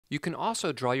You can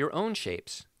also draw your own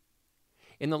shapes.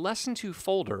 In the Lesson 2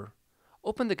 folder,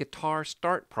 open the Guitar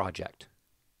Start project.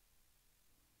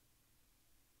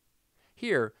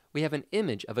 Here, we have an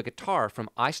image of a guitar from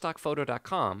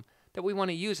iStockPhoto.com that we want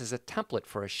to use as a template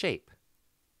for a shape.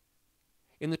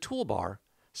 In the toolbar,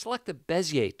 select the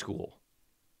Bezier tool.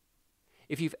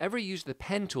 If you've ever used the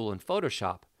pen tool in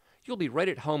Photoshop, you'll be right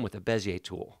at home with the Bezier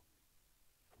tool.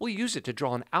 We'll use it to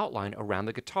draw an outline around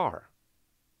the guitar.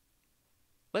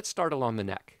 Let's start along the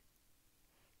neck.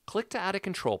 Click to add a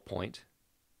control point.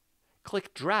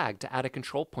 Click Drag to add a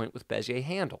control point with Bezier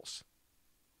handles.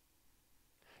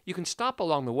 You can stop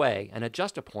along the way and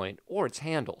adjust a point or its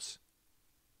handles.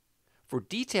 For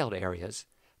detailed areas,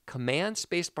 Command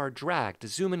Spacebar Drag to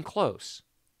zoom in close,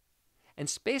 and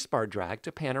Spacebar Drag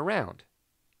to pan around.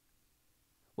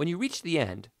 When you reach the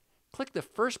end, click the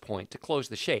first point to close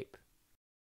the shape.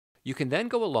 You can then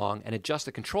go along and adjust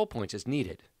the control points as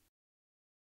needed.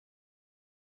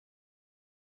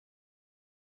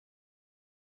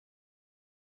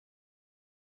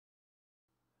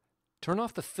 Turn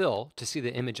off the fill to see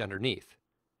the image underneath.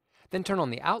 Then turn on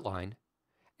the outline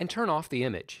and turn off the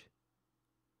image.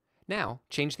 Now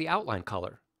change the outline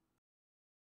color.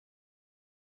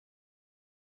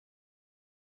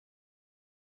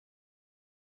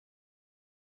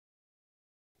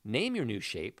 Name your new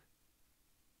shape.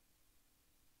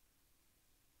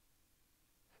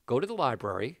 Go to the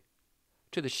library,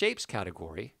 to the Shapes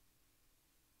category,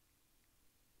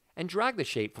 and drag the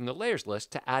shape from the Layers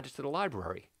list to add it to the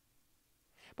library.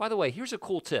 By the way, here's a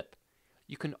cool tip.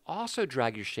 You can also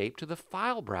drag your shape to the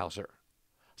File browser.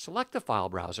 Select the File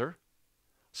browser,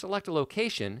 select a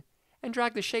location, and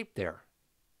drag the shape there.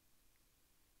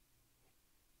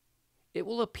 It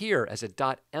will appear as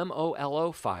a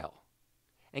 .molo file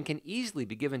and can easily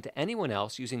be given to anyone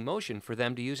else using Motion for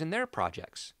them to use in their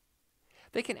projects.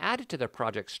 They can add it to their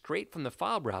project straight from the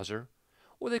file browser,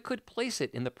 or they could place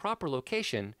it in the proper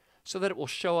location so that it will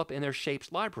show up in their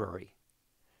Shapes library.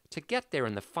 To get there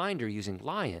in the Finder using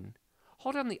Lion,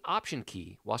 hold down the Option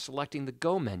key while selecting the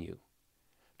Go menu.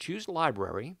 Choose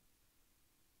Library,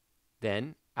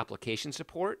 then Application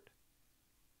Support,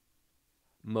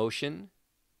 Motion,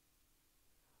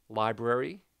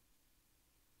 Library,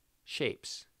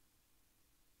 Shapes.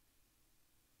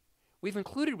 We've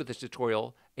included with this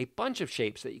tutorial a bunch of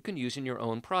shapes that you can use in your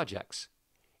own projects.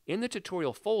 In the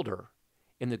tutorial folder,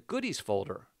 in the Goodies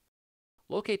folder,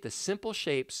 locate the Simple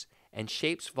Shapes and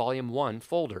Shapes Volume 1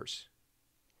 folders.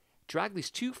 Drag these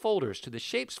two folders to the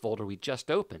Shapes folder we just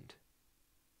opened.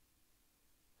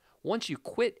 Once you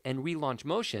quit and relaunch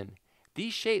Motion,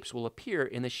 these shapes will appear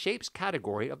in the Shapes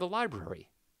category of the library.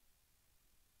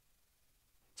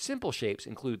 Simple shapes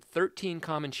include 13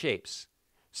 common shapes,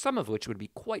 some of which would be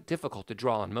quite difficult to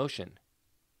draw in Motion.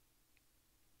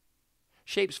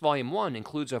 Shapes Volume 1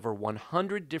 includes over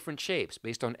 100 different shapes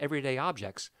based on everyday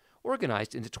objects,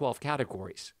 organized into 12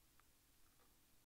 categories.